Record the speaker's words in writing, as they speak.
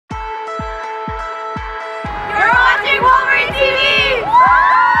TV!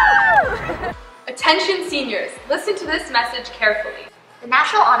 Woo! Attention seniors, listen to this message carefully. The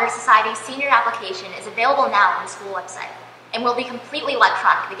National Honor Society senior application is available now on the school website and will be completely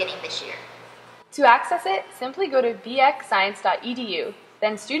electronic beginning this year. To access it, simply go to vxscience.edu,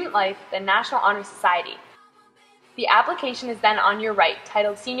 then Student Life, then National Honor Society. The application is then on your right,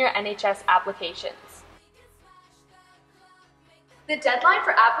 titled Senior NHS Applications. The deadline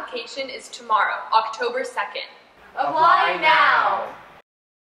for application is tomorrow, October 2nd. Apply now!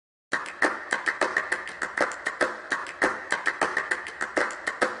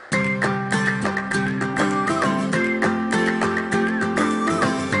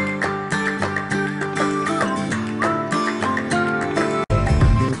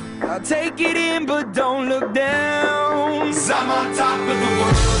 Take it in, but don't look down. 'Cause I'm on top of the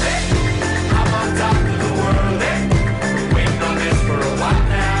world, eh? I'm on top of the world, eh? Been waiting on this for a while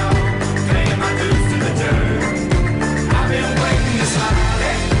now. Paying my dues to the dirt. I've been waiting this hard,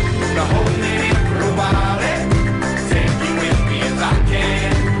 eh? Been holding it in for a while, eh? Take you with me if I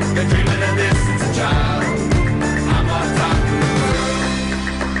can. Been dreaming of this since a child. I'm on top of the world.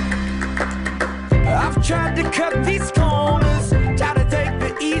 I've tried to cut these corners, try to take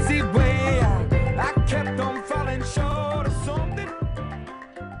the easy way. I kept on falling short of something.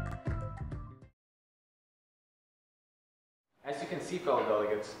 As you can see, fellow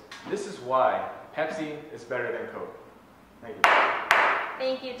delegates, this is why Pepsi is better than Coke. Thank you.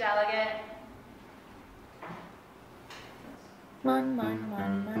 Thank you, delegate.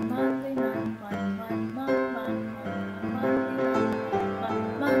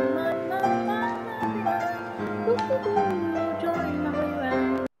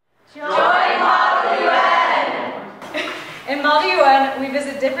 In Model UN, we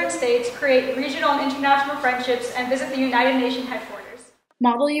visit different states, create regional and international friendships, and visit the United Nations headquarters.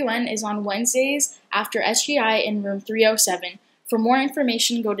 Model UN is on Wednesdays after SGI in room 307. For more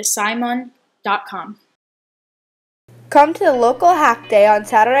information, go to simon.com. Come to the local Hack Day on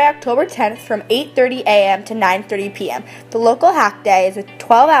Saturday, October 10th from 8:30 a.m. to 9:30 p.m. The local Hack Day is a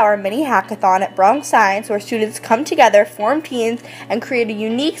 12-hour mini hackathon at Bronx Science where students come together, form teams, and create a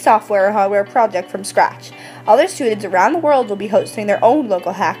unique software or hardware project from scratch. Other students around the world will be hosting their own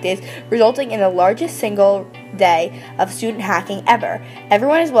local Hack Days, resulting in the largest single day of student hacking ever.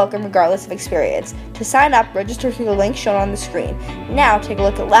 Everyone is welcome regardless of experience. To sign up, register through the link shown on the screen. Now take a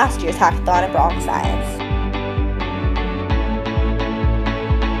look at last year's hackathon at Bronx Science.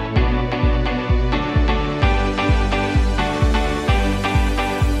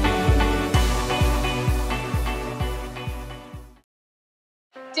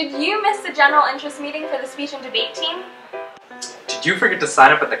 Did you miss the general interest meeting for the speech and debate team? Did you forget to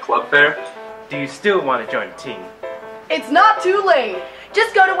sign up at the club fair? Do you still want to join a team? It's not too late.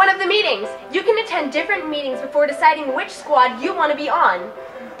 Just go to one of the meetings. You can attend different meetings before deciding which squad you want to be on.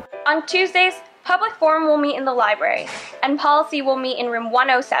 On Tuesdays, Public Forum will meet in the library, and Policy will meet in room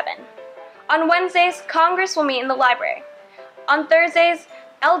 107. On Wednesdays, Congress will meet in the library. On Thursdays,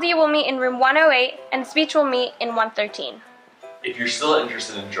 LD will meet in room 108, and Speech will meet in 113. If you're still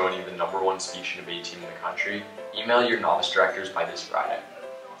interested in joining the #1 speech and debate team in the country, email your novice directors by this Friday.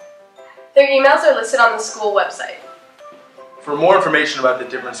 Their emails are listed on the school website. For more information about the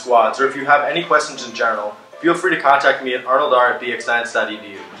different squads, or if you have any questions in general, feel free to contact me at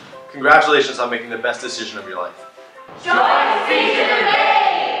arnoldr@bxscience.edu. Congratulations on making the best decision of your life. Join Speech and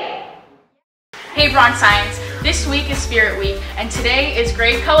Debate! Hey Bronx Science, this week is Spirit Week, and today is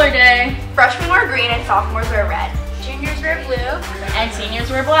Great Color Day. Freshmen wear green and sophomores wear red. Juniors wear blue, and seniors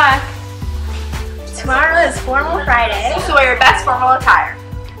wear black. Tomorrow is Formal Friday, so wear your best formal attire.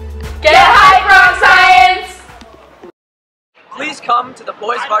 Get high, Bronx Science! Please come to the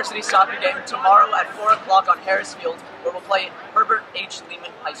boys varsity soccer game tomorrow at 4 o'clock on Harris Field, where we'll play Herbert H.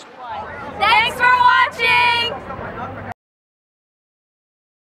 Lehman High School. Thanks for watching!